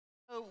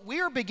So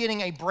we are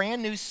beginning a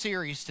brand new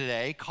series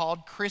today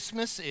called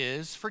Christmas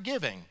is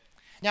Forgiving.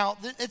 Now,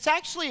 it's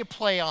actually a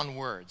play on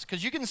words,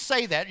 because you can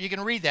say that, you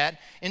can read that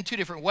in two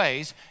different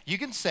ways. You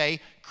can say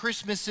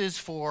Christmas is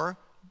for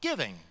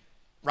giving,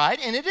 right?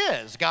 And it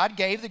is. God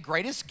gave the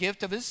greatest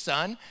gift of his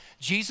son,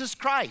 Jesus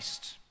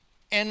Christ.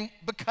 And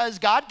because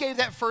God gave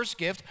that first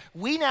gift,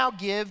 we now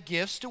give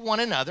gifts to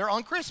one another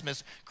on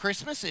Christmas.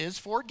 Christmas is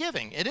for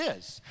giving. It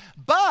is.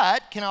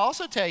 But can I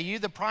also tell you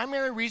the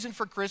primary reason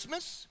for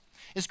Christmas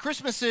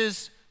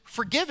is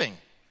forgiving.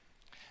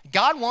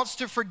 God wants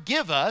to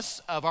forgive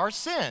us of our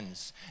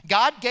sins.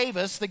 God gave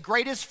us the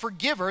greatest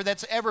forgiver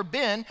that's ever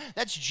been.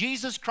 That's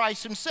Jesus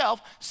Christ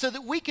himself, so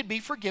that we could be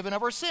forgiven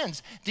of our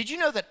sins. Did you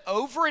know that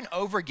over and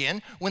over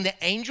again, when the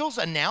angels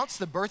announced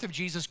the birth of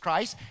Jesus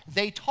Christ,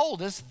 they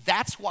told us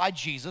that's why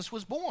Jesus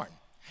was born?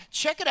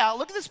 Check it out.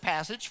 Look at this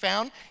passage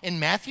found in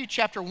Matthew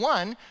chapter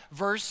 1,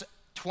 verse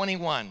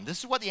 21. This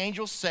is what the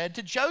angels said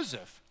to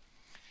Joseph.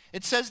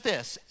 It says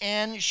this,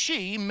 "And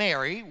she,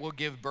 Mary, will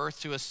give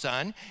birth to a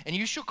son, and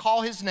you shall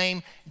call his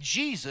name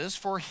Jesus,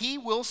 for he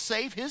will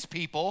save his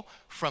people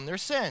from their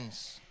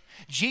sins."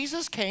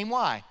 Jesus came,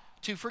 why?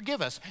 To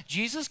forgive us.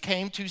 Jesus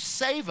came to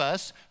save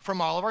us from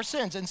all of our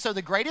sins. And so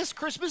the greatest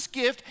Christmas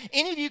gift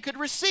any of you could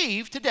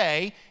receive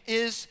today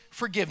is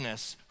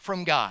forgiveness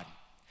from God.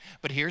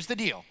 But here's the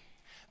deal.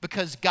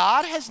 Because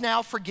God has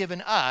now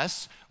forgiven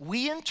us,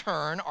 we in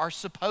turn are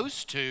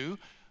supposed to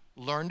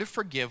learn to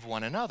forgive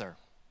one another.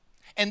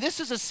 And this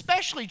is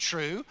especially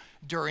true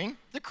during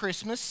the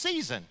Christmas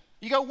season.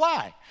 You go,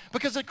 why?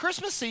 Because the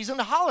Christmas season,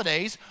 the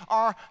holidays,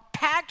 are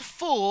packed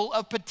full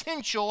of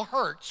potential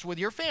hurts with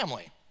your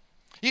family.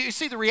 You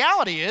see, the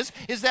reality is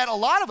that a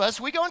lot of us,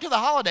 we go into the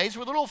holidays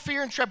with a little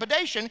fear and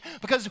trepidation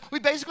because we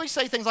basically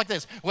say things like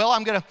this. Well,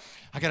 I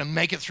gotta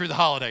make it through the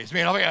holidays.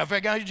 I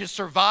gotta just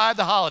survive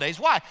the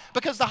holidays. Why?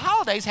 Because the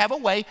holidays have a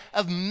way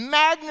of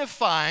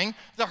magnifying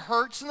the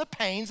hurts and the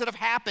pains that have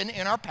happened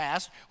in our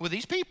past with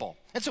these people.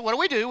 And so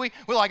what do?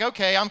 We're like,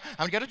 okay, I'm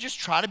gonna just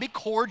try to be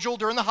cordial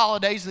during the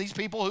holidays to these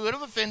people who would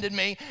have offended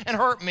me and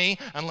hurt me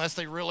unless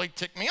they really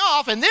tick me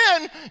off. And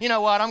then, you know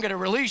what, I'm gonna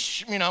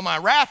release, my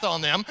wrath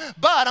on them,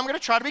 but I'm gonna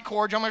try to be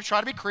cordial, I'm gonna try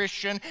to be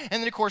Christian,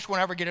 and then of course,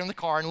 whenever I get in the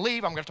car and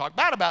leave, I'm gonna talk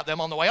bad about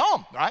them on the way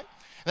home, right?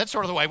 That's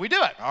sort of the way we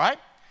do it, all right?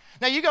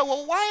 Now you go,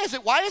 well, why is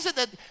it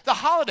that the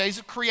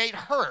holidays create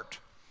hurt?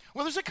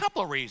 Well, there's a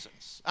couple of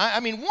reasons.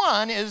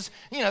 One is,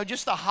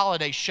 just the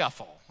holiday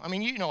shuffle.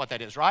 You know what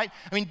that is, right?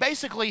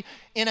 Basically,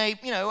 in a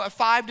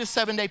 5 to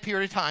 7 day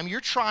period of time,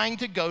 you're trying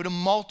to go to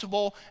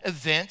multiple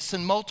events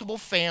and multiple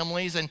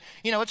families. And,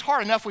 it's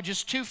hard enough with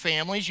just two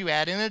families. You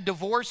add in a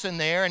divorce in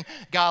there, and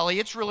golly,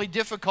 it's really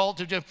difficult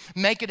to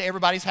make it to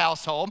everybody's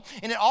household.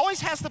 And it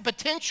always has the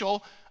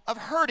potential of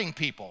hurting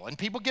people. And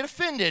people get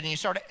offended, and you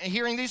start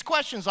hearing these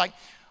questions like,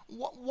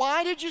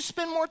 why did you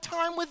spend more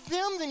time with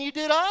them than you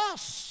did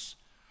us?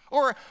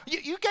 Or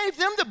you gave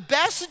them the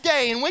best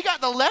day and we got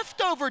the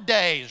leftover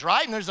days,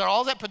 right? And there's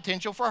all that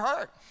potential for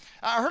hurt.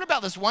 I heard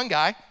about this one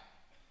guy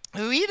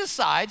who he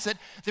decides that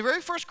the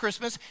very first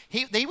Christmas,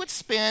 they would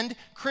spend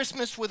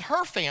Christmas with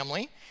her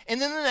family,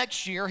 and then the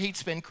next year he'd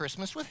spend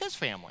Christmas with his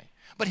family.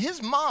 But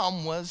his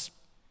mom was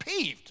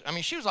peeved.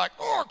 She was like,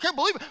 oh, I can't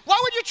believe it. Why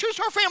would you choose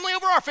her family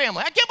over our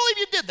family? I can't believe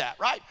you did that,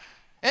 right?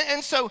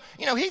 And so,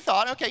 he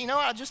thought, okay,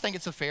 I just think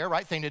it's a fair,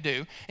 right thing to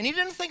do. And he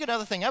didn't think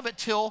another thing of it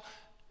till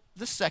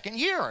the second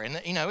year. And,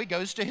 he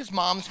goes to his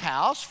mom's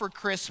house for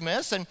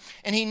Christmas, and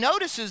he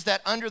notices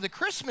that under the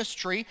Christmas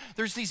tree,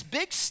 there's these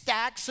big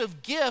stacks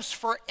of gifts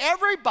for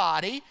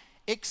everybody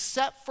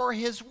except for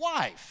his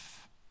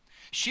wife.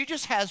 She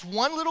just has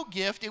one little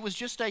gift. It was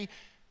just a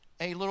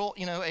little,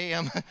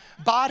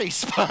 body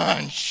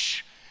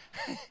sponge.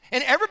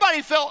 And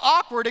everybody felt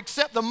awkward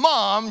except the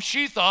mom.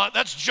 She thought,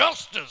 that's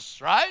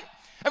justice, right?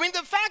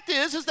 The fact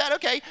is that,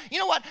 okay, you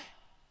know what?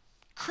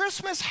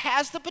 Christmas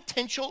has the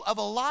potential of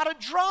a lot of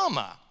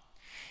drama.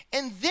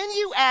 And then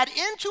you add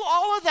into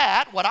all of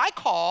that what I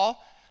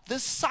call the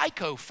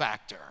psycho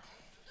factor.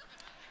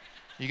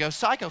 You go,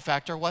 psycho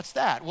factor, what's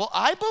that? Well,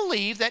 I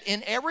believe that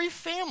in every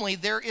family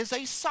there is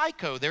a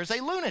psycho, there's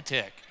a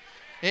lunatic.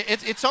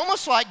 It's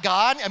almost like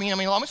God,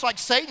 almost like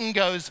Satan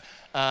goes,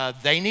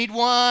 they need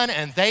one,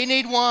 and they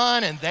need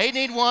one, and they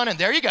need one, and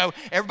there you go.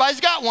 Everybody's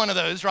got one of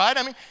those, right?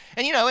 And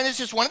it's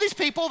just one of these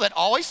people that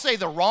always say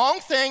the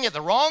wrong thing at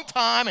the wrong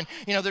time, and,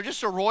 they're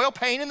just a royal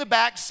pain in the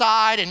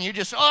backside, and you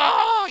just,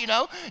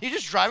 you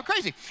just drive it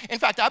crazy. In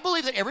fact, I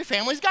believe that every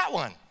family's got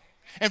one.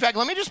 In fact,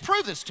 let me just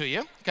prove this to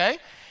you, okay?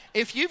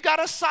 If you've got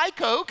a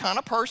psycho kind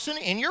of person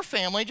in your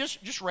family,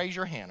 just raise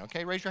your hand,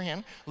 okay? Raise your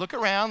hand. Look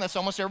around. That's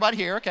almost everybody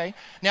here, okay?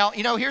 Now,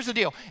 here's the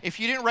deal. If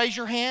you didn't raise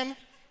your hand,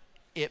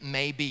 it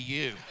may be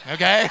you,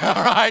 okay? All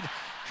right?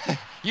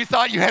 You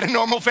thought you had a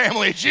normal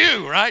family. It's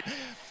you, right?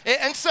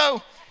 And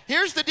so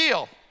here's the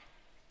deal.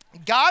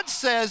 God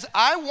says,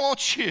 I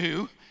want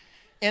you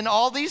in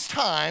all these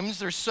times,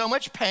 there's so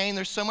much pain,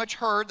 there's so much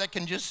hurt that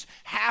can just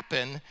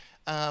happen.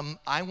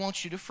 I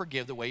want you to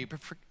forgive the way you've been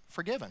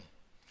forgiven.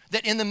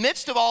 that in the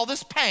midst of all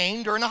this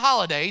pain during the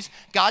holidays,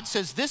 God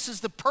says this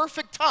is the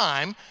perfect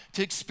time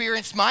to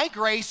experience my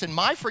grace and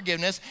my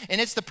forgiveness,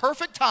 and it's the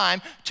perfect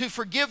time to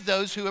forgive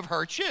those who have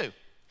hurt you.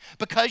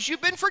 Because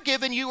you've been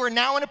forgiven, you are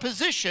now in a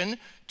position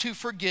to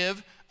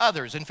forgive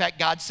others. In fact,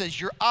 God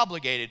says you're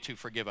obligated to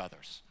forgive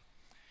others.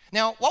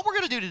 Now, what we're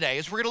going to do today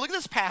is we're going to look at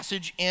this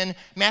passage in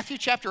Matthew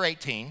chapter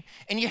 18,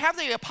 and you have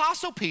the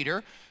Apostle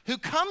Peter who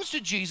comes to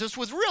Jesus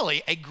with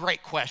really a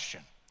great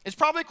question. It's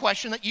probably a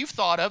question that you've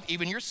thought of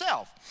even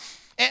yourself.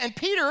 And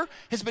Peter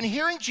has been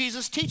hearing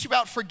Jesus teach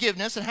about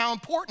forgiveness and how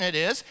important it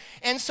is,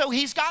 and so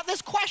he's got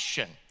this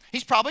question.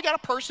 He's probably got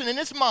a person in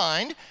his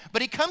mind,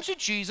 but he comes to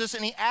Jesus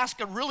and he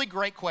asks a really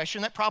great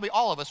question that probably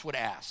all of us would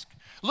ask.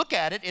 Look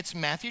at it. It's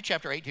Matthew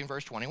chapter 18,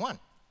 verse 21.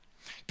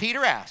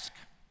 Peter asked,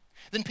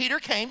 then Peter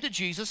came to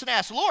Jesus and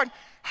asked, Lord,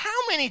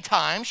 how many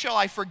times shall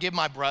I forgive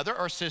my brother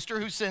or sister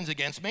who sins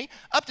against me?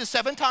 Up to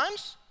 7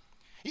 times?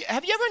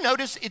 Have you ever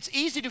noticed it's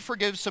easy to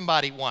forgive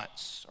somebody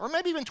once or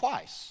maybe even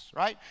twice,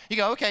 right? You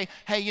go, okay,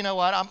 hey, you know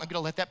what? I'm going to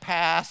let that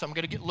pass. I'm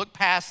going to look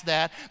past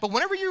that. But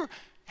whenever you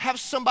have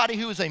somebody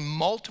who is a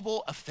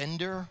multiple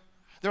offender,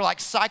 they're like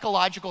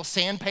psychological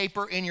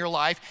sandpaper in your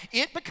life,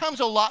 it becomes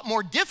a lot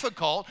more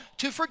difficult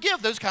to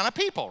forgive those kind of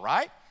people,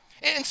 right?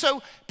 And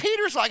so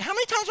Peter's like, how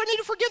many times do I need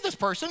to forgive this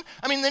person?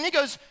 I mean, then he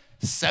goes,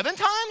 7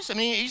 times? I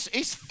mean,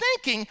 he's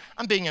thinking,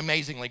 I'm being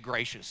amazingly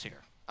gracious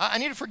here. I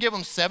need to forgive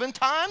him 7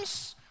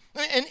 times?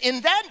 And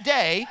in that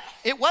day,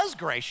 it was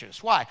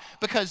gracious. Why?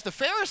 Because the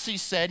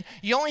Pharisees said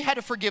you only had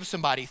to forgive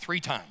somebody 3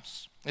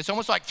 times. It's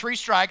almost like 3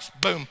 strikes,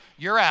 boom,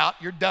 you're out,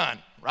 you're done,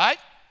 right?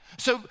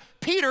 So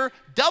Peter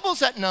doubles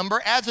that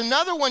number, adds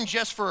another one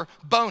just for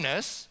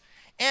bonus,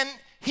 and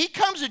he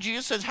comes to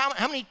Jesus and says,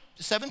 how many,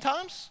 7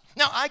 times?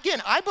 Now,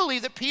 again, I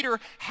believe that Peter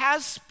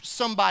has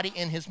somebody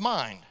in his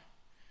mind.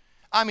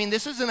 I mean,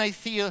 this isn't a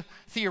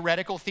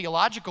theoretical,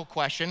 theological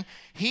question.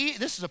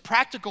 This is a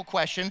practical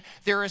question.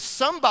 There is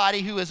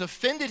somebody who has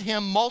offended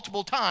him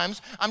multiple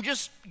times. I'm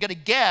just going to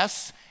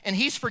guess, and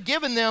he's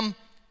forgiven them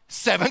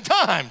 7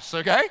 times,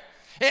 okay?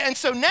 And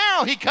so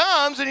now he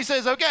comes and he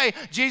says, okay,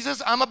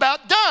 Jesus, I'm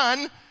about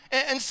done.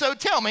 And so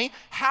tell me,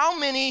 how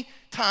many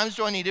times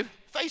do I need to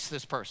face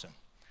this person?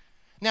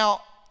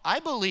 Now, I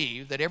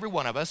believe that every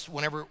one of us,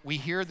 whenever we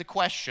hear the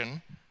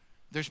question,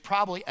 there's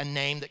probably a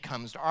name that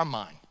comes to our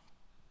mind.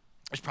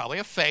 There's probably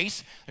a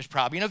face, there's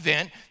probably an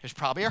event, there's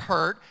probably a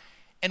hurt,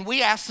 and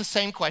we ask the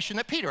same question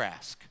that Peter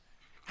asked.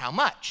 How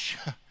much?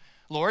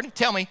 Lord,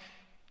 tell me,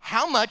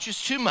 how much is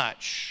too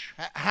much?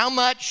 How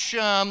much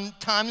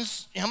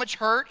how much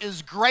hurt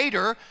is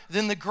greater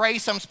than the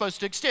grace I'm supposed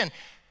to extend?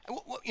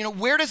 You know,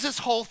 where does this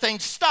whole thing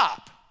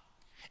stop?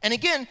 And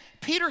again,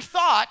 Peter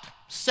thought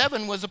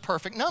 7 was a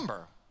perfect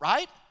number,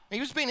 right? He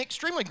was being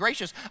extremely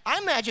gracious. I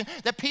imagine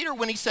that Peter,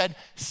 when he said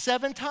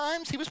 7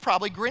 times, he was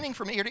probably grinning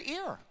from ear to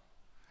ear.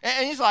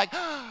 And he's like,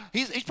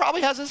 he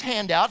probably has his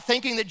hand out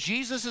thinking that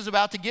Jesus is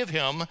about to give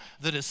him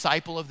the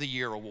Disciple of the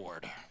Year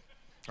award,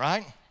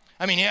 right?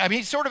 I mean,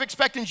 he's sort of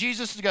expecting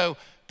Jesus to go,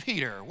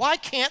 Peter, why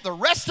can't the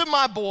rest of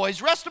my boys,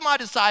 rest of my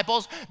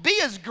disciples be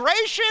as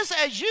gracious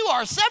as you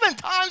are 7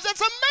 times?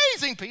 That's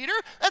amazing, Peter.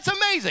 That's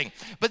amazing.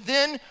 But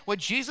then what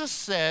Jesus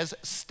says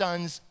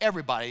stuns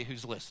everybody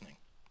who's listening.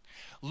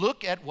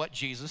 Look at what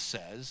Jesus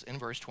says in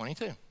verse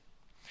 22.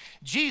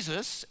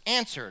 Jesus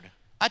answered,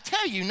 I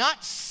tell you,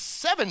 not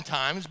 7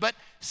 times, but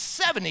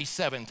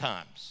 77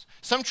 times.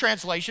 Some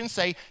translations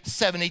say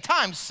 70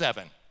 times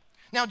 7.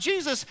 Now,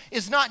 Jesus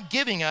is not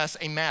giving us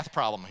a math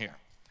problem here.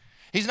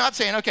 He's not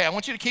saying, okay, I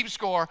want you to keep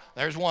score.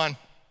 There's 1,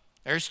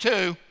 there's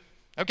 2.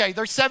 Okay,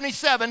 there's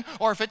 77,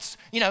 or if it's,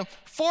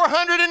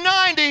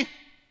 490,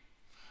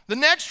 the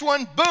next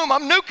one, boom,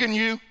 I'm nuking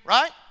you,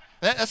 right?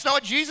 That's not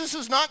what Jesus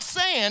is not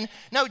saying.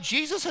 No,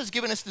 Jesus has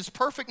given us this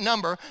perfect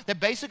number that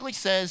basically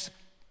says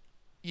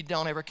you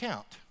don't ever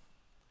count.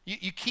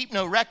 You keep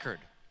no record.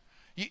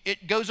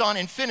 It goes on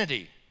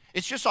infinity.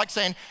 It's just like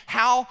saying,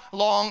 how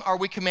long are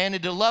we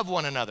commanded to love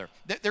one another?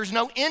 There's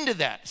no end to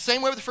that.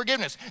 Same way with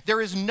forgiveness.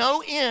 There is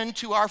no end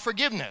to our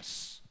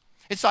forgiveness.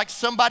 It's like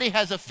somebody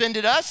has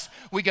offended us.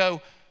 We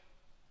go,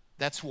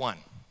 that's 1.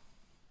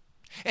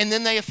 And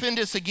then they offend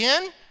us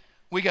again.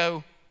 We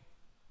go,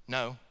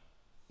 no,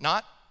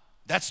 not.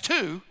 That's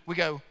 2. We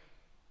go,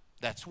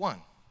 that's 1.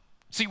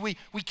 See, we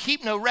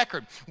keep no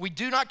record. We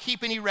do not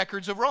keep any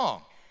records of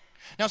wrong.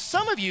 Now,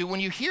 some of you, when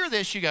you hear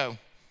this, you go,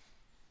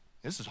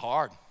 this is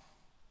hard,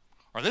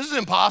 or this is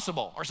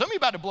impossible, or some of you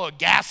about to blow a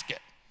gasket.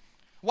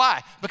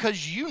 Why?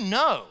 Because you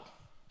know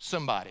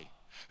somebody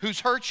who's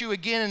hurt you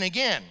again and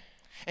again,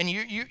 and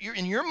you're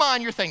in your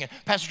mind, you're thinking,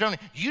 Pastor Tony,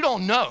 you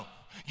don't know.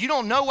 You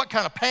don't know what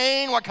kind of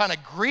pain, what kind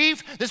of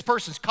grief this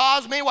person's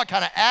caused me, what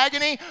kind of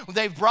agony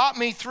they've brought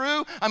me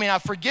through. I mean,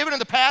 I've forgiven in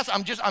the past.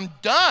 I'm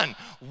done.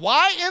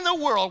 Why in the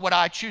world would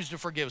I choose to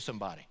forgive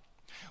somebody?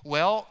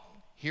 Well,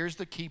 here's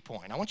the key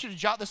point. I want you to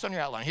jot this on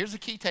your outline. Here's the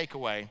key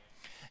takeaway.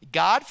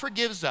 God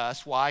forgives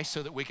us. Why?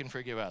 So that we can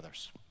forgive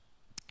others.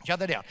 Jot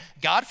that down.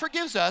 God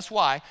forgives us.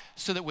 Why?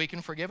 So that we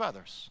can forgive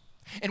others.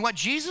 And what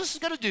Jesus is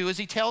going to do is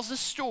he tells this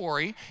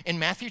story in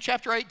Matthew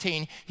chapter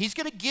 18. He's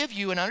going to give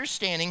you an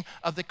understanding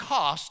of the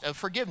cost of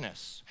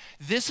forgiveness.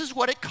 This is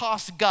what it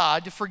costs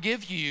God to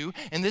forgive you,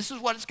 and this is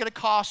what it's going to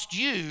cost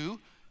you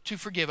to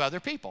forgive other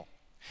people.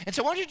 And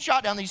so I want you to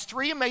jot down these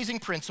three amazing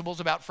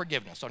principles about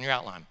forgiveness on your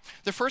outline.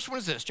 The first one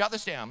is this. Jot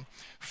this down.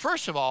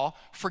 First of all,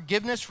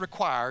 forgiveness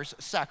requires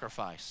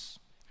sacrifice.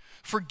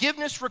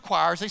 Forgiveness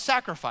requires a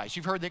sacrifice.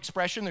 You've heard the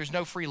expression, there's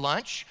no free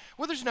lunch.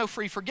 Well, there's no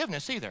free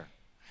forgiveness either.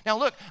 Now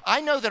look,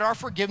 I know that our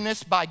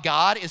forgiveness by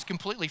God is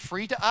completely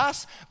free to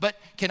us, but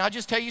can I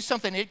just tell you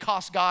something? It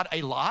cost God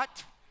a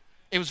lot.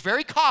 It was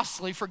very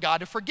costly for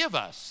God to forgive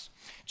us.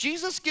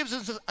 Jesus gives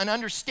us an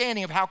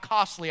understanding of how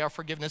costly our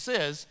forgiveness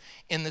is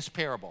in this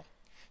parable.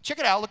 Check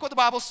it out. Look what the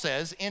Bible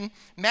says in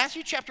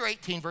Matthew chapter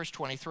 18, verse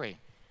 23.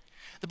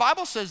 The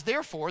Bible says,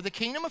 therefore, the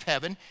kingdom of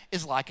heaven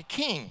is like a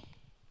king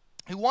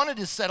who wanted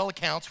to settle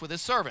accounts with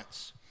his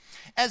servants.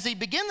 As he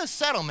began the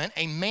settlement,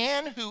 a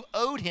man who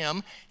owed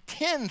him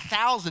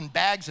 10,000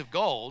 bags of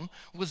gold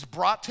was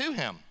brought to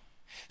him.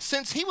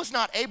 Since he was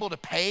not able to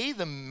pay,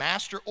 the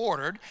master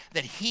ordered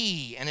that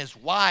he and his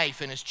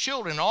wife and his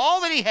children, all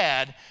that he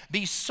had,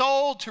 be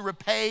sold to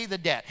repay the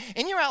debt.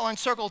 In your outline,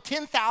 circle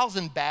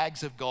 10,000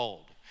 bags of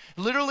gold.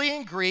 Literally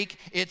in Greek,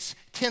 it's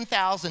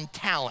 10,000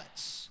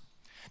 talents.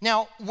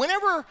 Now,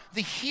 whenever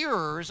the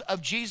hearers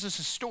of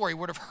Jesus' story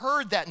would have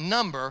heard that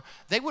number,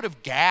 they would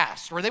have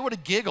gasped or they would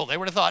have giggled. They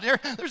would have thought,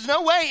 there's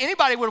no way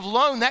anybody would have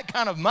loaned that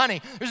kind of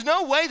money. There's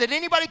no way that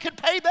anybody could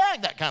pay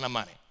back that kind of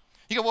money.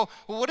 You go,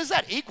 well, what does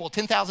that equal?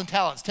 10,000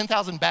 talents,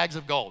 10,000 bags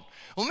of gold.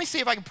 Well, let me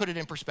see if I can put it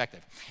in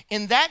perspective.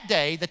 In that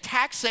day, the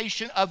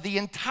taxation of the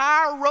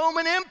entire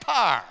Roman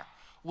Empire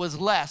was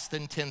less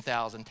than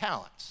 10,000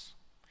 talents.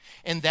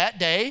 In that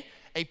day,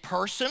 a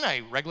person,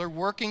 a regular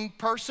working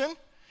person,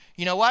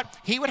 you know what?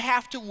 He would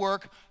have to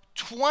work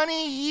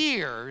 20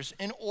 years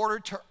in order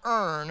to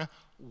earn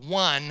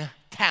 1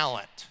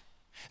 talent.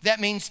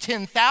 That means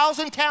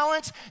 10,000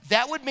 talents.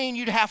 That would mean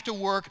you'd have to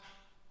work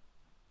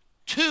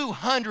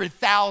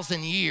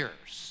 200,000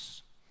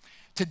 years.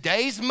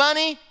 Today's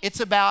money, it's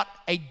about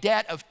a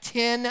debt of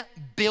 $10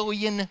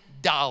 billion.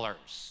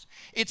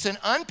 It's an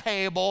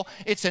unpayable,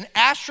 it's an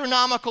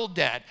astronomical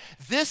debt.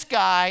 This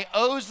guy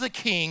owes the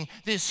king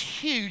this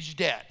huge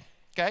debt,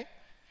 okay?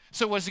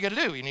 So what's he going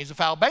to do? He needs to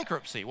file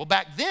bankruptcy. Well,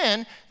 back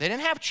then, they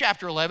didn't have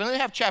chapter 11, they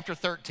didn't have chapter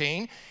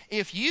 13.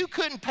 If you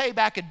couldn't pay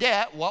back a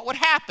debt, what would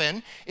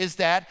happen is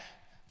that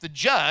the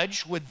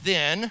judge would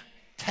then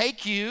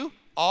take you,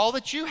 all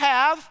that you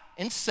have,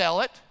 and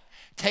sell it.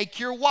 Take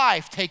your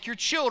wife, take your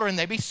children,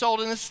 they'd be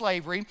sold into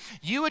slavery.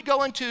 You would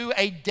go into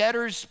a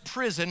debtor's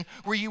prison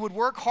where you would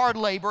work hard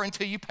labor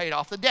until you paid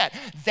off the debt.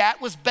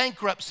 That was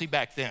bankruptcy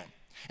back then.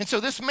 And so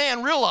this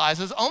man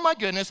realizes, oh my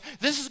goodness,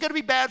 this is going to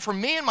be bad for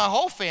me and my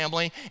whole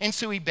family, and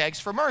so he begs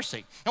for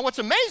mercy. Now what's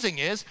amazing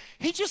is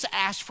he just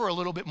asked for a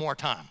little bit more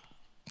time,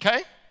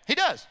 okay? He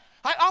does.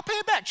 I'll pay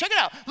it back. Check it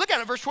out. Look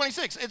at it, verse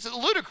 26. It's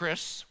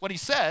ludicrous what he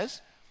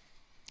says.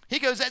 He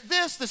goes, at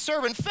this, the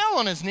servant fell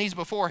on his knees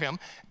before him.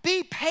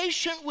 Be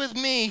patient with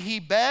me, he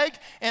begged,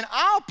 and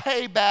I'll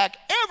pay back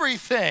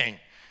everything.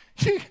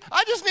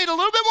 I just need a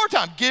little bit more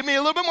time. Give me a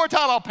little bit more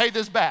time, I'll pay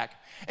this back.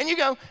 And you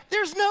go,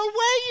 there's no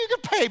way you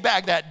can pay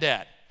back that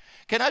debt.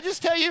 Can I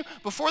just tell you,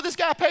 before this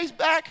guy pays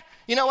back,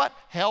 you know what?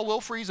 Hell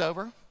will freeze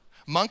over.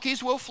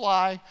 Monkeys will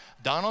fly.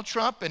 Donald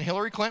Trump and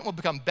Hillary Clinton will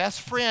become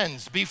best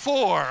friends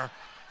before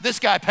this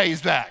guy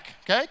pays back,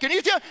 okay? Can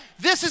you tell?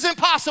 This is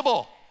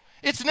impossible.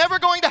 It's never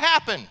going to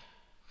happen.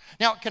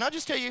 Now, can I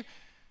just tell you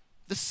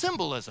the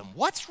symbolism?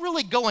 What's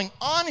really going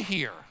on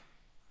here?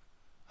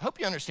 I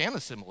hope you understand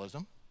the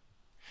symbolism.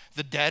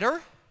 The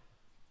debtor,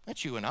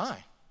 that's you and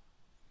I.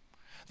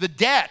 The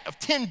debt of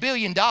 $10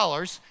 billion,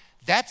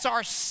 that's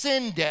our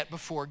sin debt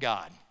before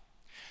God.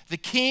 The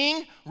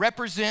king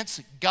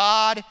represents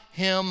God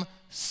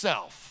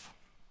himself.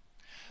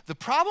 The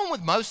problem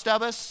with most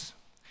of us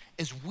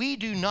is we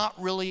do not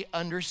really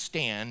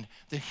understand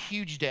the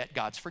huge debt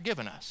God's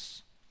forgiven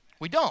us.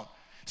 We don't.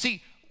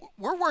 See,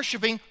 we're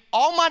worshiping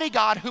Almighty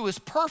God who is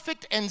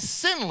perfect and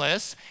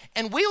sinless,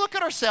 and we look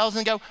at ourselves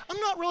and go, I'm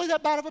not really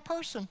that bad of a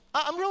person.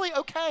 I'm really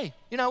okay.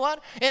 You know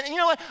what? And you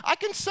know what? I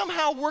can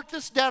somehow work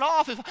this debt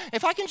off.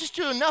 If I can just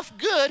do enough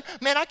good,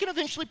 man, I can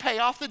eventually pay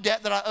off the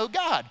debt that I owe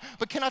God.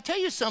 But can I tell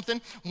you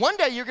something? One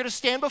day you're going to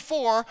stand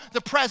before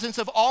the presence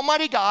of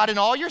Almighty God, and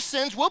all your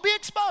sins will be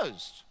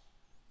exposed.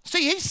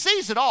 See, he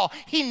sees it all.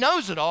 He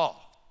knows it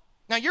all.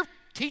 Now, your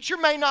teacher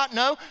may not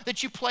know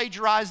that you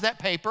plagiarized that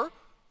paper,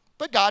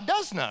 but God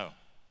does know.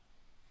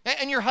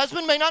 And your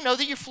husband may not know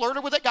that you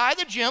flirted with that guy at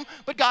the gym,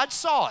 but God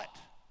saw it.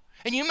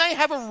 And you may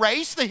have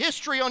erased the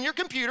history on your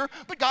computer,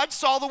 but God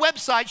saw the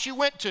websites you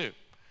went to.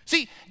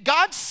 See,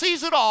 God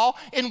sees it all,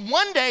 and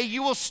one day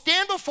you will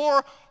stand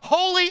before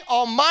holy,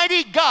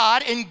 almighty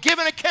God and give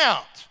an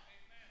account.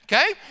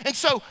 Okay? And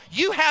so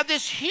you have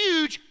this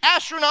huge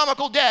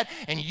astronomical debt,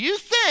 and you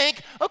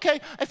think,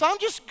 okay, if I'm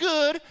just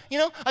good, you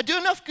know, I do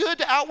enough good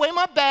to outweigh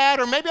my bad,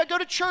 or maybe I go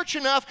to church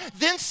enough,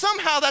 then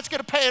somehow that's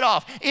going to pay it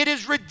off. It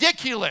is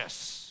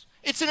ridiculous.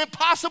 It's an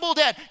impossible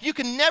debt. You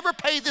can never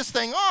pay this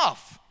thing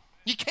off.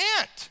 You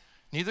can't.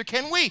 Neither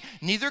can we.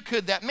 Neither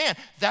could that man.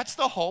 That's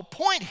the whole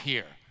point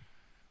here.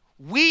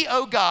 We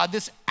owe God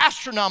this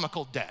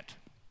astronomical debt.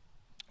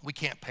 We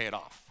can't pay it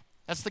off.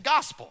 That's the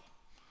gospel.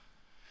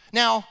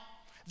 Now,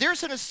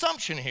 there's an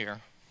assumption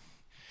here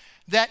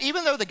that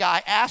even though the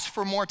guy asked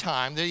for more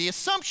time, the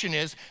assumption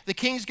is the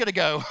king's going to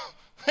go,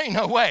 hey,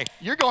 no way.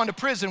 You're going to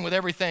prison with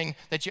everything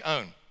that you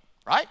own,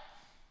 right?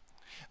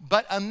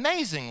 But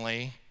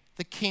amazingly,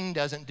 the king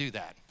doesn't do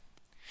that.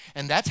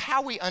 And that's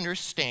how we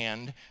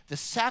understand the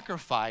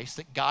sacrifice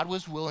that God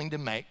was willing to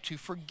make to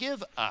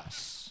forgive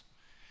us.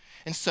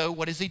 And so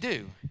what does he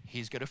do?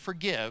 He's going to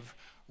forgive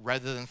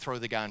rather than throw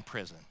the guy in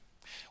prison.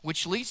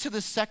 Which leads to the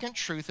second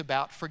truth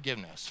about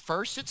forgiveness.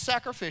 First, it's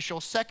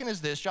sacrificial. Second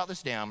is this, jot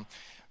this down.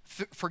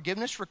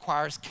 Forgiveness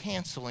requires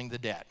canceling the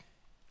debt.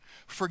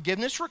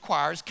 Forgiveness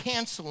requires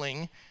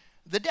canceling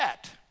the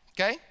debt,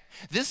 okay?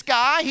 This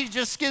guy, he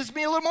just gives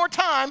me a little more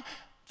time.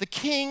 The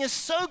king is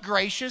so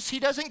gracious, he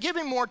doesn't give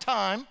him more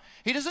time.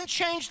 He doesn't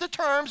change the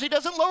terms. He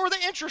doesn't lower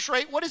the interest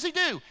rate. What does he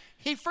do?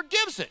 He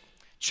forgives it.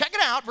 Check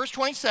it out, verse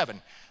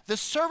 27. The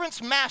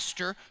servant's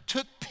master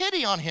took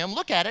pity on him.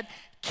 Look at it.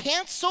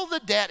 Cancel the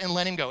debt and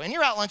let him go. In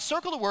your outline,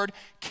 circle the word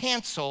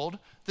canceled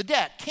the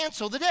debt.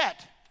 Cancel the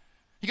debt.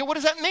 You go, what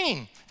does that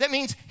mean? That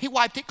means he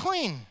wiped it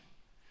clean.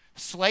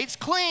 Slate's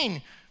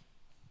clean.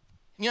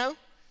 You know,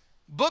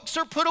 books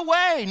are put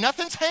away.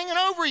 Nothing's hanging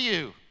over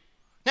you.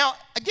 Now,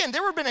 again,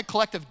 there would have been a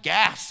collective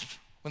gasp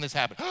when this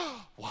happened.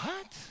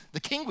 What? The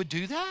king would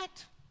do that?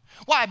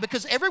 Why?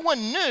 Because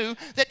everyone knew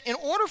that in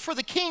order for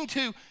the king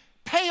to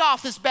pay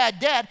off this bad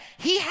debt,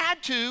 he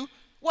had to,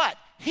 what?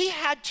 He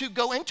had to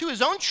go into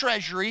his own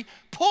treasury,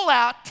 pull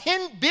out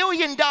 $10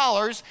 billion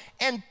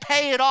and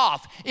pay it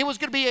off. It was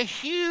going to be a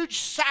huge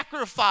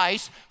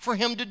sacrifice for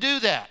him to do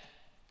that.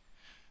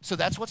 So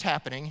that's what's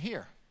happening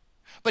here.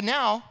 But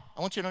now,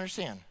 I want you to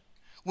understand,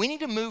 we need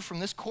to move from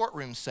this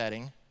courtroom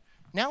setting.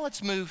 Now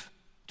let's move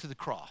to the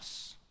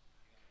cross,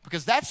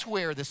 because that's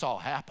where this all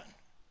happened.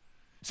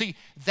 See,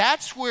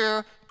 that's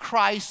where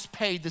Christ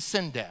paid the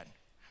sin debt.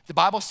 The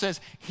Bible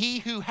says, he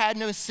who had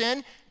no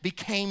sin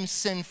became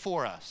sin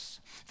for us.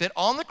 That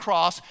on the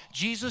cross,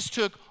 Jesus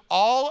took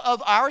all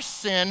of our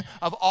sin,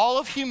 of all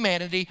of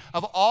humanity,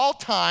 of all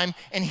time,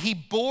 and he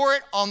bore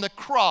it on the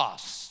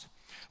cross.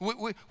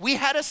 We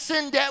had a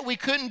sin debt we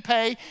couldn't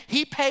pay.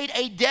 He paid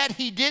a debt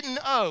he didn't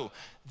owe.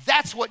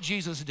 That's what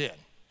Jesus did.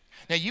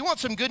 Now, you want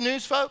some good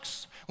news,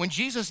 folks? When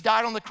Jesus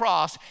died on the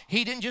cross,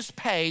 he didn't just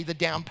pay the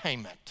down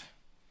payment.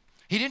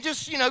 He didn't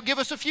just, give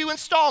us a few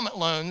installment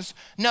loans.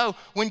 No,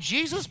 when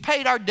Jesus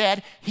paid our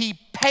debt, he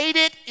paid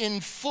it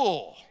in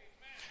full.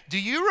 Do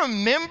you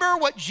remember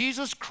what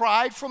Jesus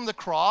cried from the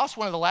cross?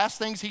 One of the last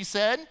things he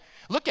said?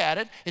 Look at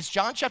it. It's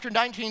John chapter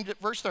 19,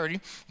 verse 30.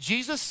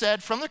 Jesus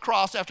said from the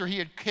cross, after he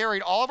had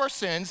carried all of our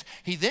sins,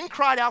 he then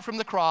cried out from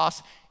the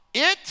cross,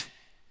 "It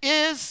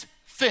is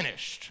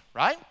finished,"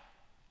 right?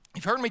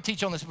 You've heard me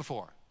teach on this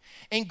before.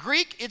 In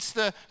Greek, it's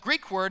the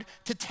Greek word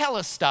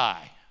tetelestai.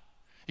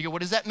 You go,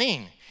 what does that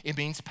mean? It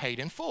means paid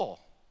in full.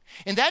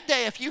 In that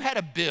day, if you had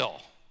a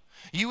bill,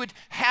 you would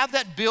have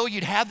that bill,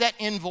 you'd have that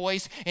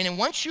invoice, and then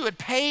once you had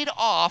paid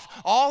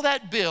off all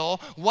that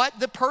bill, what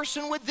the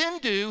person would then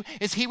do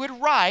is he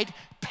would write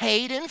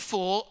paid in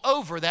full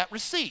over that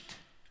receipt.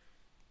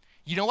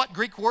 You know what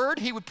Greek word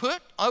he would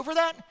put over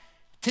that?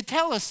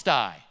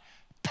 Tetelestai,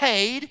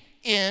 paid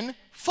in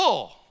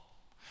full.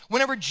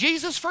 Whenever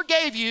Jesus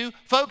forgave you,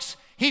 folks,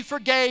 he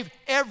forgave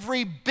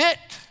every bit.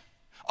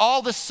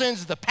 All the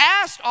sins of the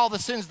past, all the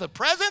sins of the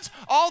present,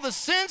 all the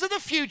sins of the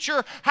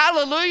future.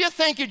 Hallelujah,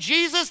 thank you,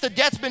 Jesus. The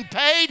debt's been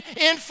paid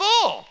in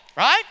full,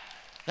 right?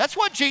 That's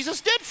what Jesus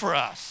did for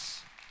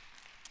us.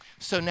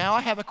 So now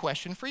I have a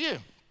question for you.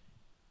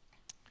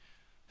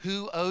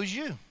 Who owes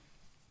you?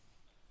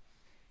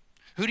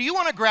 Who do you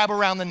want to grab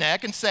around the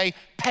neck and say,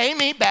 pay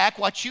me back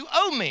what you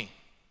owe me?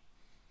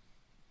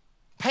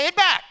 Pay it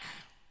back.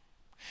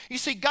 You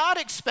see, God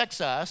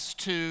expects us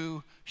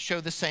to show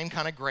the same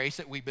kind of grace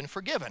that we've been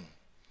forgiven.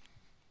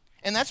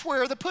 And that's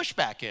where the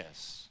pushback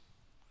is.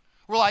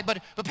 We're like,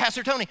 but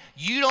Pastor Tony,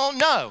 you don't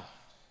know.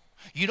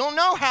 You don't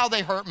know how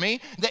they hurt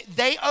me.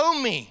 They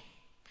owe me.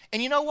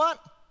 And you know what?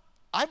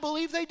 I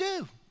believe they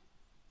do.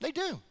 They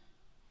do.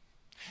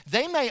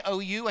 They may owe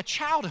you a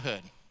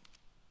childhood.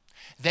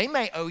 They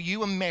may owe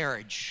you a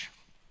marriage.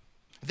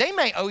 They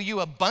may owe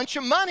you a bunch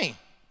of money.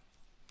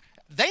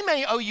 They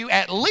may owe you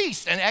at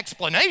least an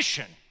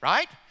explanation,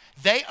 right?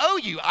 They owe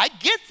you. I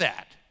get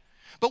that.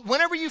 But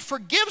whenever you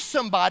forgive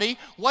somebody,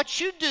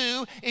 what you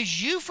do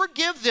is you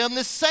forgive them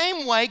the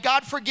same way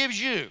God forgives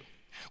you.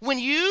 When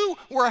you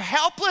were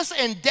helpless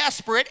and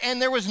desperate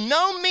and there was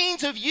no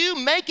means of you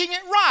making it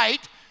right,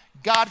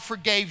 God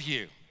forgave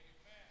you.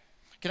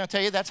 Can I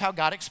tell you that's how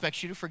God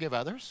expects you to forgive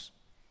others?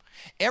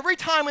 Every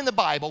time in the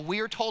Bible we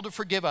are told to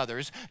forgive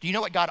others, do you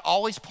know what God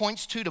always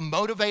points to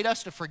motivate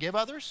us to forgive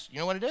others? You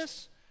know what it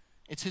is?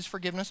 It's his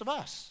forgiveness of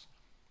us.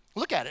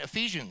 Look at it.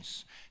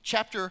 Ephesians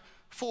chapter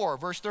 4,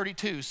 verse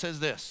 32 says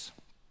this.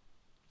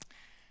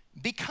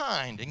 Be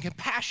kind and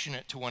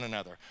compassionate to one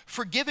another,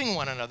 forgiving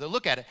one another.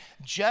 Look at it.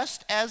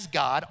 Just as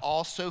God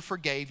also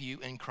forgave you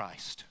in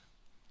Christ.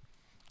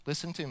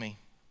 Listen to me.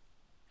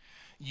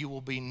 You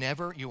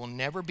will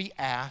never be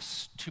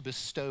asked to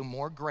bestow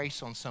more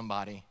grace on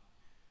somebody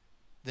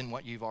than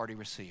what you've already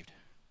received.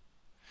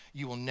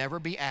 You will never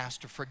be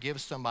asked to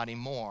forgive somebody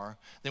more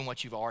than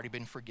what you've already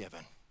been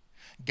forgiven.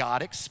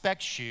 God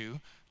expects you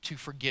to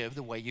forgive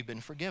the way you've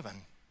been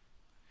forgiven.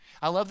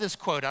 I love this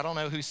quote. I don't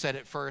know who said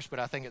it first, but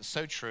I think it's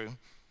so true.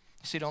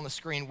 You see it on the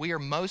screen. We are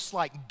most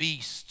like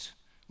beasts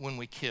when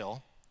we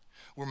kill.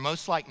 We're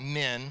most like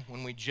men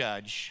when we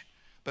judge,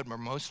 but we're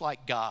most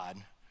like God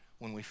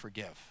when we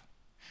forgive.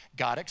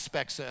 God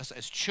expects us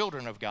as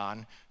children of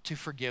God to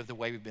forgive the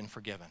way we've been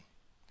forgiven.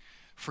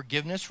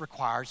 Forgiveness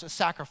requires a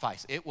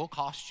sacrifice. It will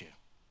cost you.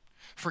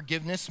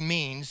 Forgiveness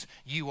means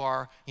you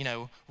are,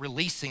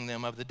 releasing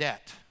them of the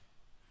debt.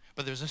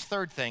 But there's this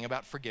third thing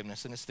about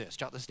forgiveness, and it's this.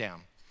 Jot this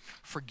down.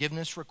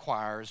 Forgiveness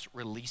requires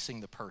releasing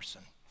the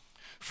person.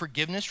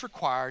 Forgiveness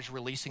requires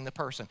releasing the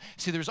person.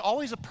 See, there's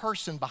always a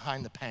person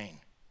behind the pain.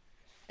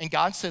 And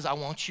God says, I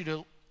want you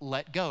to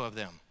let go of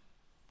them.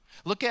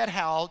 Look at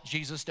how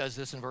Jesus does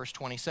this in verse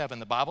 27.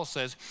 The Bible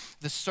says,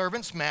 the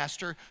servant's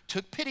master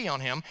took pity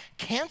on him,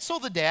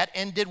 canceled the debt,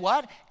 and did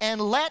what?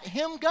 And let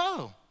him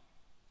go.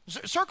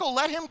 Circle,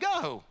 let him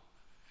go.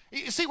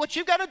 You see, what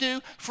you've got to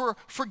do for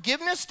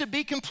forgiveness to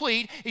be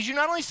complete is you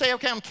not only say,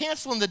 okay, I'm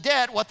canceling the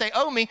debt, what they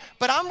owe me,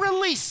 but I'm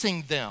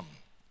releasing them.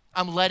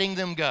 I'm letting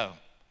them go.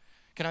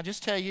 Can I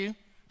just tell you,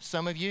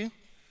 some of you,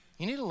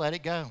 you need to let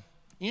it go.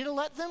 You need to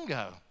let them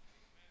go.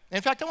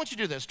 In fact, I want you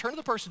to do this. Turn to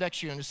the person next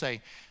to you and just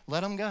say,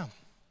 let them go.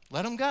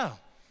 Let them go.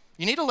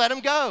 You need to let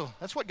them go.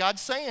 That's what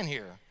God's saying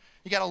here.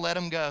 You got to let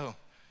them go.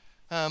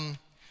 Now,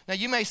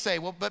 you may say,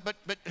 well, but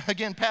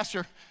again,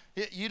 Pastor,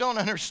 you don't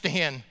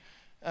understand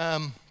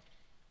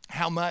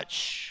how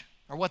much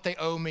or what they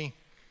owe me.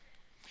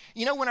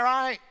 When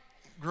I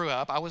grew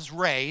up, I was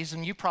raised,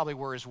 and you probably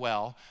were as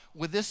well,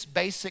 with this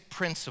basic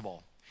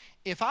principle.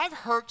 If I've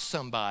hurt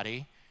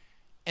somebody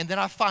and then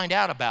I find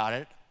out about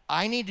it,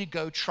 I need to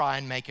go try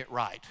and make it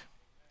right.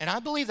 And I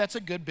believe that's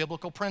a good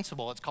biblical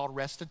principle. It's called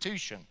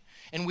restitution.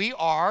 And we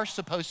are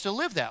supposed to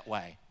live that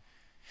way.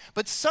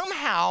 But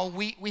somehow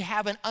we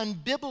have an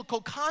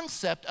unbiblical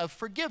concept of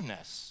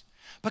forgiveness.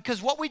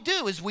 Because what we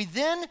do is we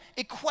then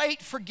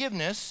equate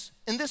forgiveness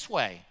in this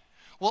way.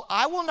 Well,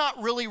 I will not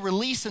really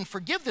release and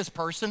forgive this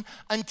person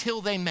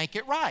until they make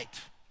it right.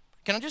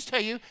 Can I just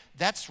tell you,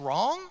 that's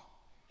wrong?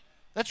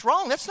 That's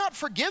wrong. That's not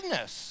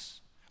forgiveness.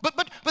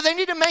 But they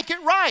need to make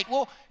it right.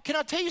 Well, can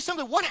I tell you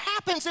something? What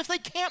happens if they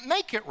can't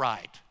make it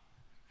right?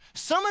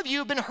 Some of you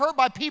have been hurt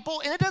by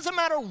people, and it doesn't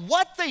matter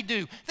what they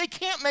do. They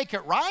can't make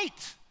it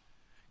right.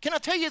 Can I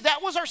tell you,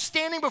 that was our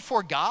standing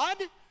before God?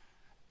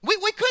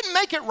 We couldn't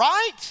make it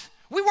right.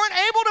 We weren't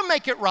able to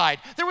make it right.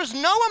 There was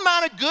no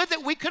amount of good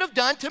that we could have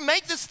done to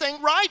make this thing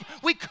right.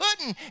 We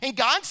couldn't. And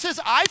God says,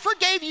 I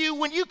forgave you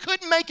when you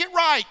couldn't make it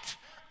right.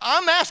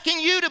 I'm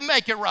asking you to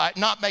make it right,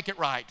 not make it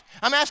right.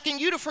 I'm asking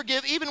you to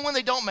forgive even when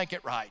they don't make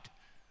it right.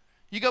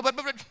 You go, but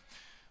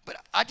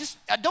I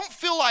don't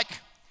feel like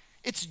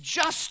it's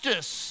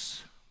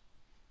justice,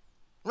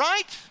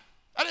 right?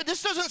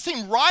 This doesn't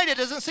seem right. It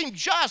doesn't seem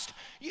just.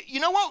 You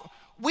know what?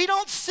 We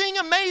don't sing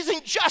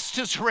Amazing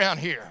Justice around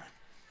here.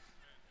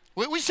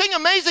 We sing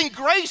Amazing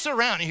Grace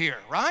around here,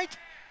 right?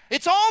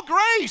 It's all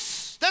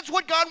grace. That's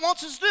what God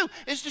wants us to do,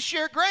 is to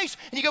share grace.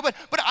 And you go,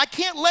 but I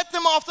can't let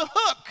them off the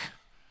hook.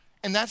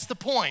 And that's the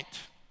point.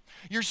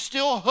 You're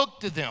still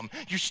hooked to them.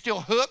 You're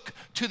still hooked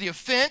to the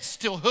offense,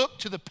 still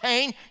hooked to the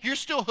pain. You're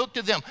still hooked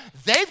to them.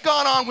 They've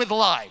gone on with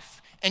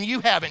life, and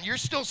you haven't. You're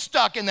still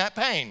stuck in that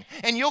pain.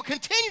 And you'll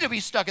continue to be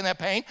stuck in that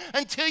pain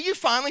until you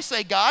finally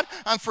say, God,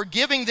 I'm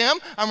forgiving them,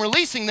 I'm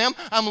releasing them,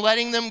 I'm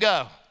letting them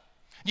go.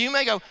 You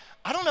may go,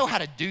 I don't know how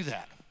to do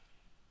that.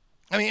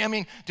 I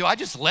mean, do I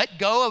just let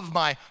go of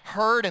my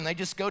hurt and they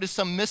just go to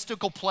some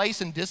mystical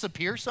place and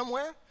disappear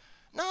somewhere?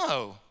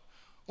 No.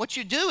 What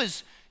you do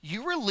is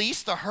you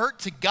release the hurt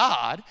to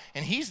God,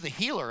 and He's the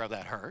healer of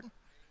that hurt.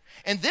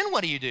 And then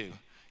what do?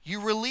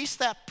 You release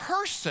that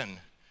person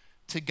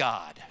to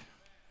God.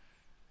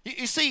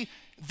 You see,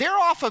 they're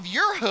off of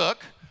your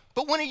hook,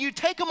 but when you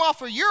take them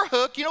off of your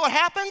hook, you know what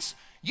happens?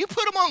 You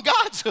put them on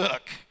God's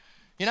hook,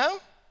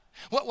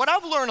 What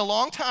I've learned a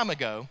long time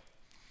ago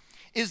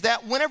is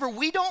that whenever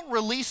we don't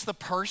release the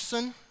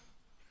person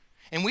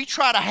and we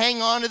try to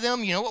hang on to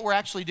them, you know what we're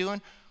actually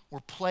doing? We're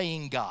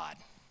playing God.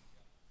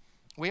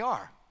 We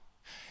are.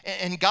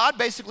 And God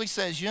basically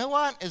says, you know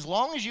what? As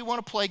long as you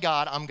want to play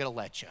God, I'm going to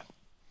let you.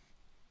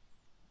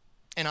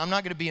 And I'm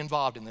not going to be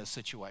involved in this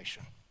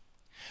situation.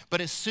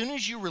 But as soon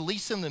as you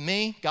release them to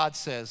me, God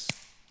says,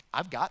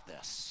 I've got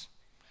this.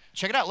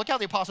 Check it out. Look how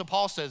the Apostle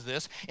Paul says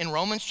this in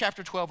Romans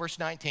chapter 12, verse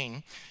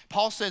 19.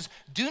 Paul says,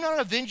 do not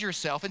avenge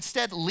yourself.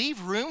 Instead, leave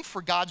room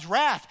for God's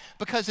wrath,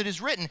 because it is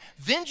written,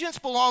 vengeance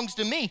belongs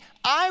to me.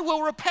 I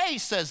will repay,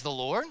 says the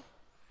Lord.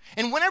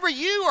 And whenever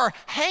you are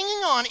hanging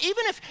on,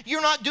 even if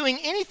you're not doing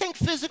anything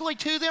physically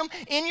to them,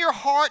 in your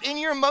heart, in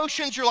your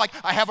emotions, you're like,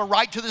 I have a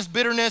right to this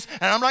bitterness,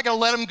 and I'm not going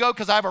to let them go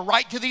because I have a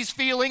right to these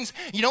feelings.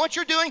 You know what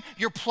you're doing?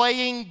 You're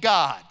playing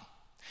God.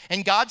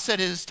 And God said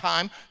it is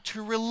time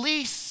to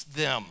release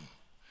them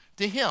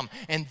to him.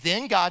 And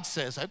then God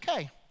says,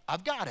 okay,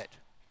 I've got it.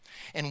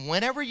 And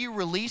whenever you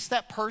release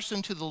that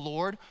person to the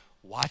Lord,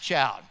 watch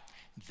out.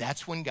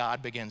 That's when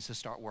God begins to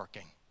start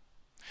working.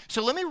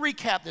 So let me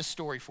recap this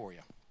story for you.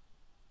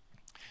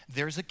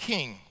 There's a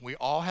king. We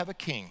all have a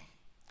king.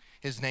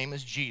 His name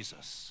is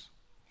Jesus.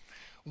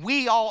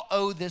 We all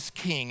owe this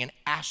king an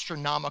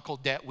astronomical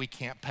debt we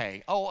can't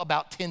pay. Oh,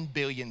 about 10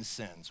 billion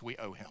sins we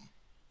owe him.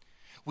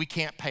 We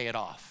can't pay it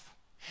off.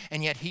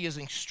 And yet he is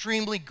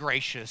extremely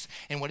gracious.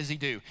 And what does he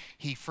do?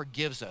 He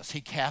forgives us.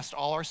 He casts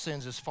all our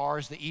sins as far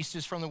as the east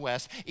is from the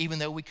west, even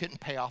though we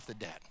couldn't pay off the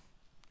debt.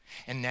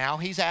 And now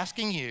he's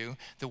asking you,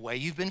 the way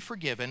you've been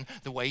forgiven,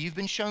 the way you've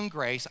been shown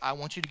grace, I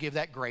want you to give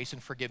that grace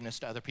and forgiveness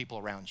to other people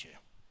around you.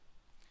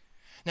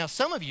 Now,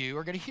 some of you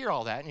are going to hear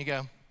all that and you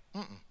go,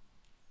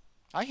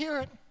 I hear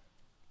it.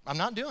 I'm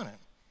not doing it.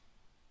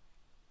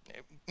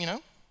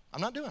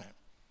 I'm not doing it.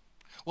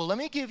 Well, let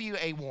me give you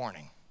a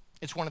warning.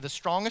 It's one of the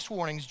strongest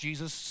warnings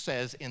Jesus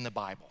says in the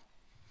Bible.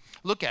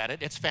 Look at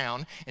it. It's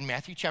found in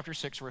Matthew chapter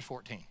 6, verse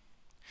 14.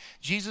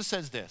 Jesus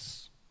says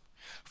this,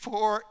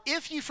 for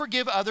if you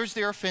forgive others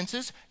their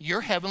offenses,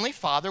 your heavenly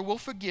Father will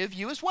forgive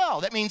you as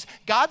well. That means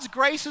God's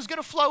grace is going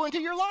to flow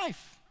into your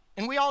life.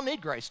 And we all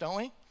need grace, don't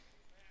we?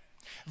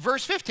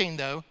 Verse 15,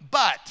 though,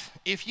 but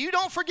if you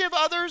don't forgive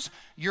others,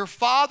 your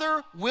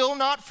Father will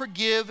not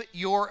forgive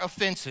your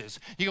offenses.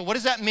 You go, what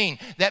does that mean?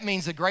 That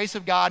means the grace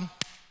of God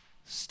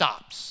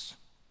stops.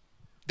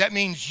 That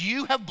means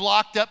you have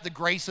blocked up the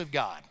grace of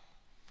God.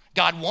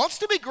 God wants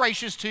to be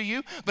gracious to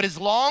you, but as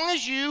long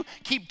as you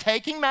keep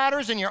taking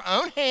matters in your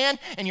own hand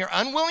and you're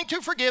unwilling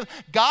to forgive,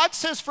 God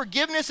says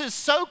forgiveness is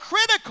so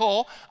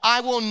critical,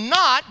 I will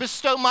not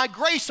bestow my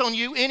grace on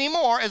you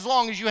anymore as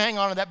long as you hang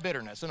on to that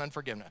bitterness and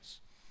unforgiveness.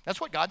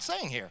 That's what God's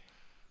saying here.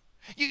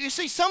 You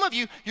see, some of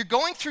you, you're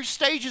going through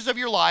stages of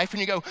your life and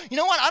you go, you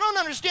know what, I don't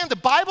understand. The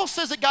Bible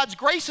says that God's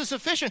grace is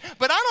sufficient,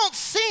 but I don't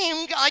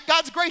seem like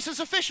God's grace is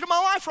sufficient in my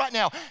life right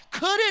now.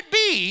 Could it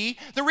be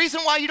the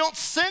reason why you don't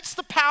sense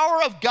the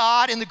power of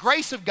God and the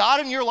grace of God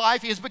in your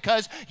life is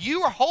because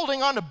you are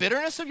holding on to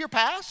bitterness of your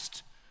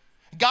past?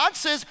 God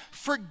says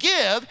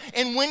forgive,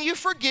 and when you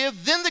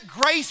forgive, then the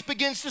grace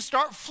begins to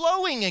start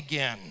flowing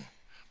again.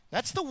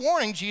 That's the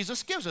warning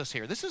Jesus gives us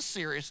here. This is a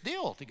serious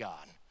deal to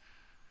God.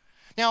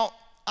 Now,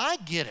 I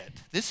get it.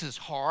 This is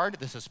hard.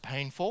 This is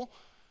painful.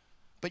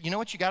 But you know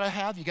what you got to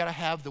have? You got to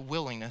have the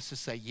willingness to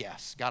say,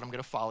 yes, God, I'm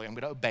going to follow you. I'm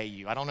going to obey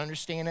you. I don't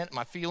understand it.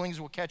 My feelings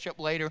will catch up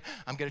later.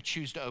 I'm going to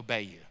choose to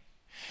obey you.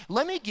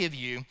 Let me give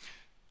you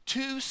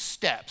 2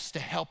 steps to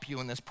help you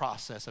in this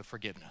process of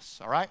forgiveness,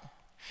 all right?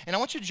 And I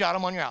want you to jot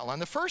them on your outline.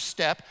 The first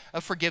step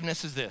of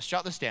forgiveness is this.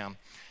 Jot this down.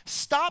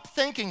 Stop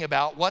thinking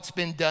about what's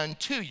been done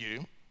to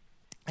you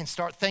and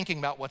start thinking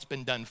about what's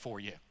been done for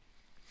you.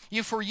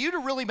 For you to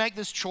really make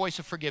this choice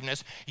of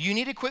forgiveness, you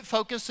need to quit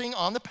focusing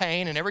on the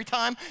pain. And every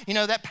time,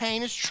 that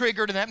pain is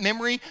triggered and that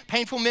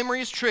painful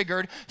memory is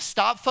triggered,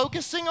 stop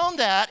focusing on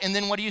that. And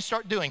then what do you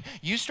start doing?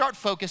 You start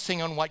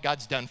focusing on what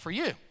God's done for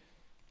you.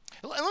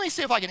 Let me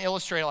see if I can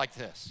illustrate it like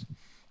this.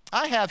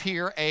 I have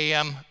here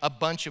a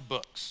bunch of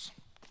books.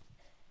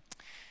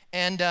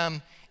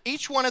 And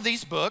each one of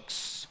these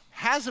books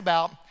has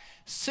about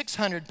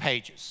 600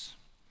 pages.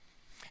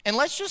 And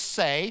let's just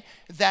say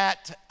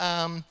that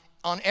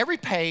on every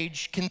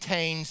page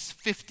contains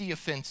 50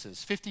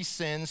 offenses, 50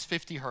 sins,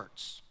 50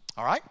 hurts,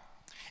 all right?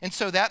 And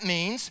so that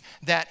means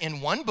that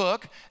in one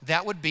book,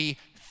 that would be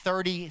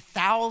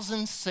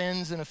 30,000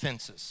 sins and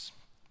offenses.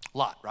 A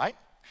lot, right?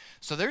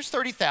 So there's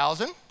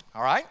 30,000,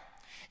 all right?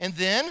 And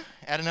then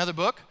at another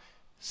book,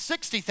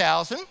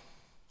 60,000.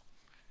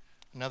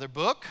 Another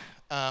book,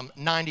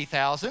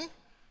 90,000.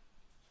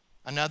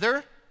 Another,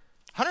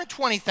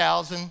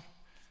 120,000.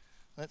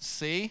 Let's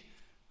see,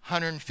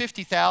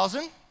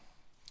 150,000.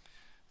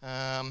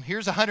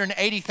 Here's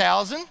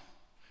 180,000.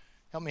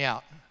 Help me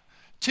out.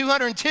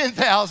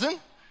 210,000.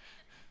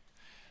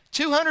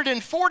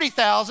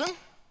 240,000.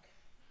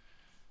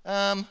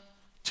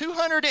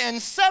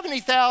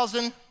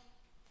 270,000.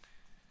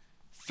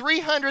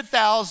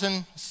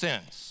 300,000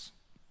 sins.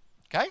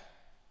 Okay?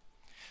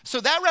 So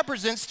that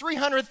represents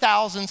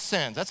 300,000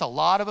 sins. That's a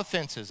lot of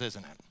offenses,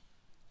 isn't it?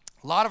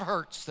 A lot of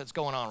hurts that's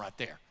going on right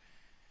there.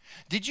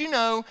 Did you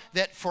know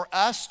that for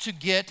us to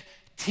get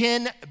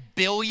 10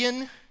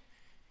 billion,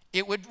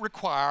 it would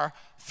require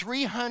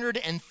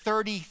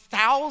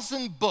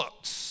 330,000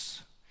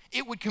 books?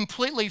 It would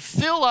completely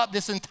fill up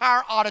this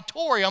entire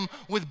auditorium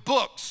with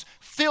books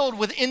filled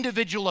with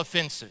individual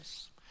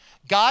offenses.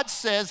 God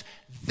says,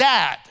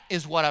 that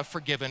is what I've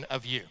forgiven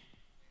of you.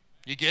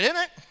 You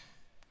getting it?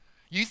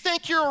 You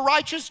think you're a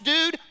righteous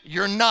dude?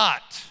 You're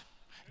not.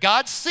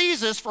 God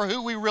sees us for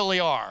who we really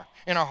are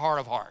in our heart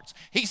of hearts.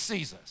 He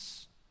sees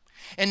us.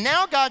 And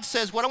now God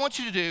says, what I want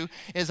you to do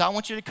is I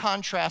want you to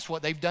contrast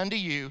what they've done to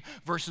you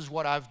versus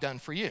what I've done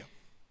for you.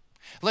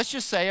 Let's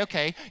just say,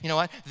 okay, you know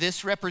what?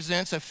 This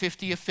represents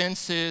 50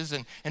 offenses,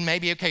 and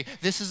maybe, okay,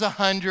 this is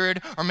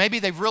 100, or maybe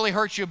they've really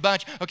hurt you a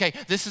bunch. Okay,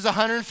 this is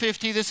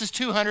 150, this is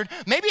 200,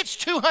 maybe it's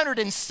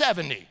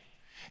 270.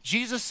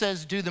 Jesus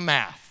says, do the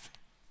math.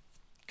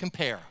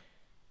 Compare.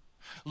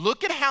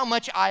 Look at how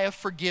much I have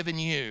forgiven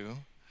you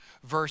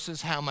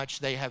versus how much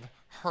they have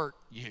hurt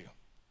you.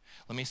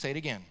 Let me say it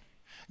again.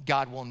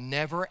 God will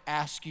never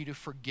ask you to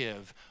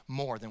forgive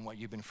more than what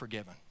you've been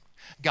forgiven.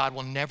 God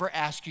will never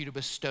ask you to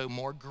bestow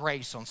more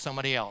grace on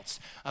somebody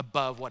else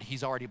above what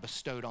he's already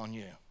bestowed on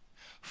you.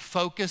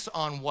 Focus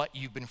on what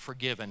you've been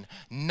forgiven,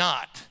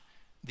 not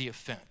the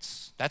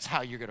offense. That's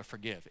how you're going to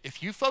forgive.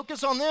 If you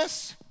focus on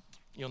this,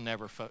 you'll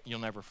never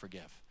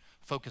forgive.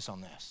 Focus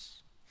on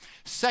this.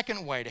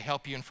 Second way to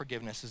help you in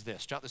forgiveness is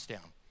this. Jot this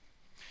down.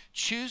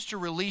 Choose to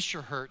release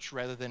your hurts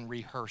rather than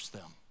rehearse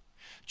them.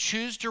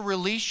 Choose to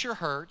release your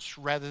hurts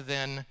rather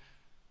than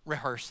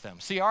rehearse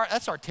them. See,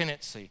 that's our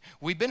tendency.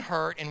 We've been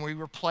hurt, and we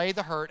replay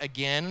the hurt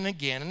again and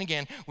again and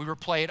again. We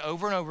replay it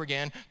over and over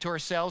again to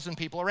ourselves and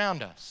people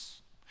around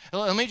us.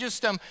 Let me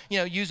just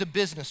use a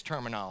business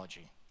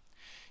terminology.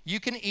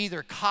 You can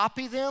either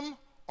copy them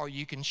or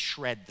you can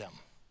shred them,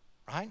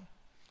 right?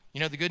 You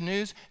know the good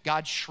news?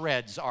 God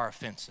shreds our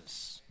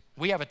offenses.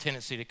 We have a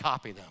tendency to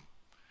copy them.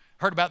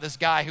 Heard about this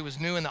guy who was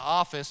new in the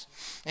office,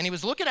 and he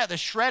was looking at the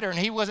shredder, and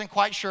he wasn't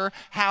quite sure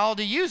how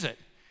to use it.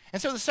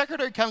 And so the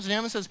secretary comes to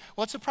him and says,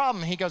 what's the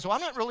problem? And he goes, well,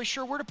 I'm not really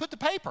sure where to put the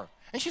paper.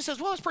 And she says,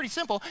 well, it's pretty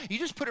simple. You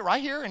just put it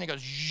right here. And he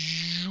goes,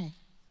 zhoo. And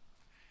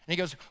he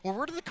goes, well,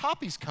 where do the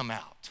copies come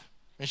out?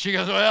 And she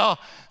goes, well,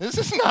 this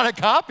is not a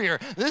copier.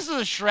 This is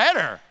a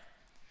shredder.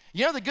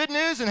 You know the good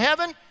news in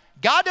heaven?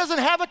 God doesn't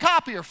have a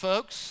copier,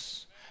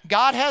 folks.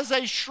 God has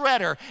a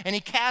shredder, and he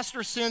casts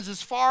our sins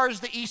as far as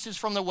the east is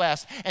from the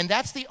west. And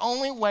that's the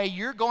only way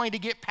you're going to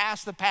get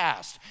past the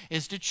past,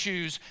 is to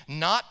choose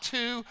not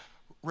to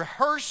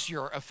rehearse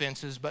your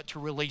offenses, but to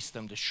release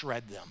them, to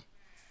shred them.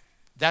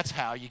 That's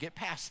how you get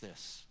past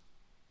this.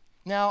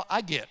 Now,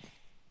 I get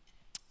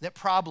that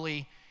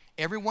probably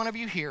every one of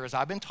you here, as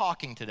I've been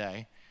talking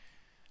today,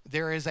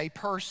 there is a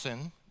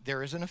person,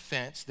 there is an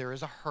offense, there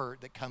is a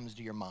hurt that comes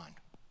to your mind,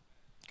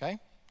 okay?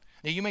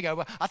 Now, you may go,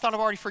 well, I thought I've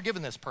already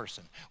forgiven this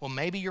person. Well,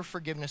 maybe your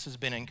forgiveness has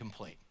been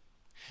incomplete.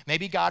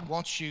 Maybe God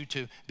wants you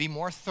to be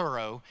more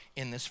thorough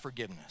in this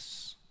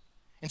forgiveness.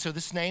 And so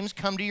this name's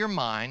come to your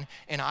mind,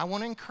 and I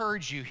want to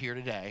encourage you here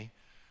today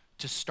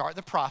to start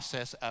the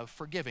process of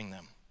forgiving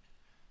them.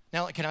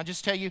 Now, can I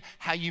just tell you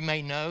how you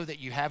may know that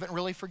you haven't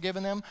really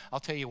forgiven them? I'll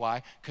tell you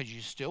why. Because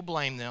you still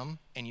blame them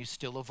and you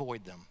still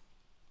avoid them.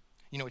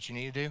 You know what you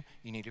need to do?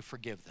 You need to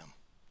forgive them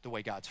the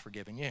way God's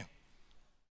forgiven you.